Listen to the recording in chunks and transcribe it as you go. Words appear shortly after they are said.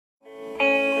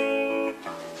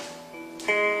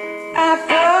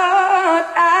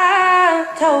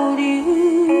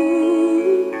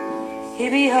you.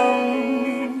 He'll be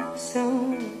home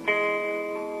soon.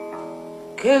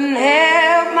 Couldn't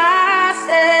help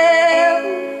myself.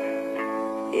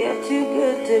 You're too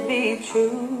good to be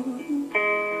true.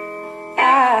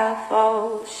 I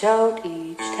fall short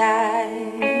each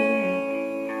time.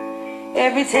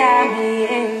 Every time he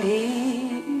and he,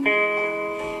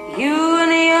 you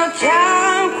and your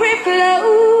charm creep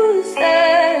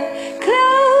closer,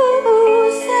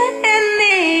 closer in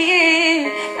the air.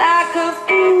 Like a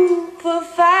fool for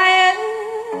fire,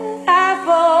 I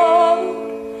fall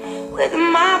with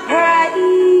my pride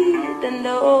and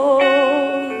all.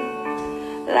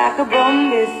 Like a bomb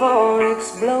before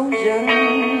explosion,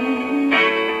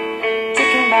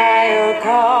 taken by a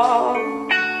call.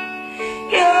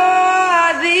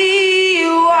 You're the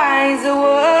wiser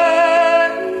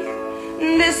one,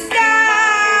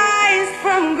 disguised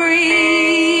from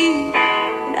greed.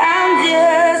 And I'm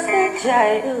just a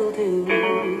child who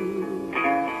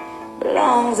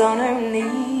belongs on her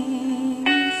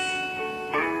knees.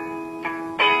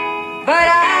 But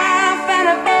I found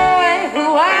a boy who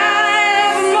I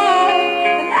love more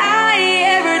than I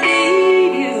ever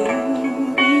did you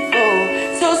before.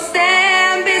 So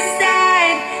stand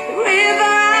beside the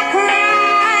river I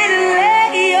cried and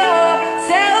lay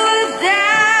yourself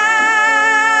down.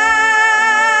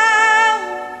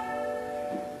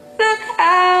 Look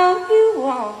how you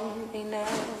want me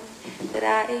now that I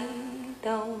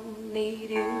don't need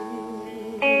you.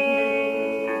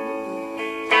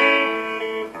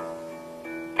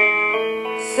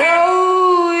 So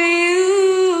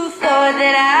you thought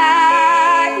that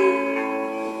I'd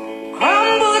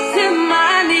crumble to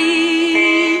my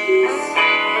knees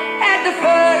at the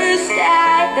first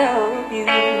sight of you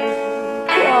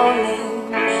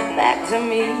crawling back to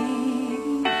me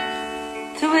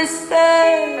to whisper,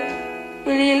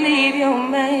 will you leave your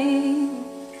mate?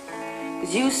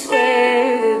 'Cause you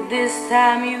swear that this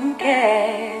time you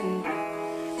can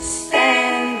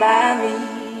stand by me.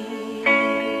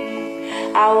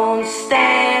 I won't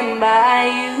stand by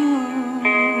you,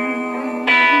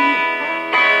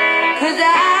 'cause I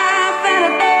found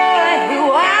a boy who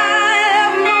I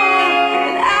love more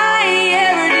than I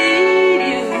ever did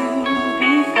you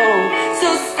before. So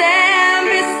stand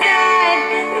beside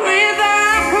the river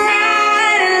I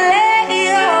cried and lay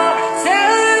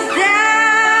yourself down.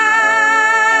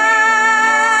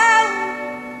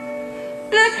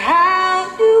 Look how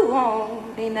you want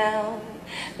me now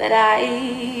that I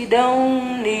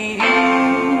don't need you.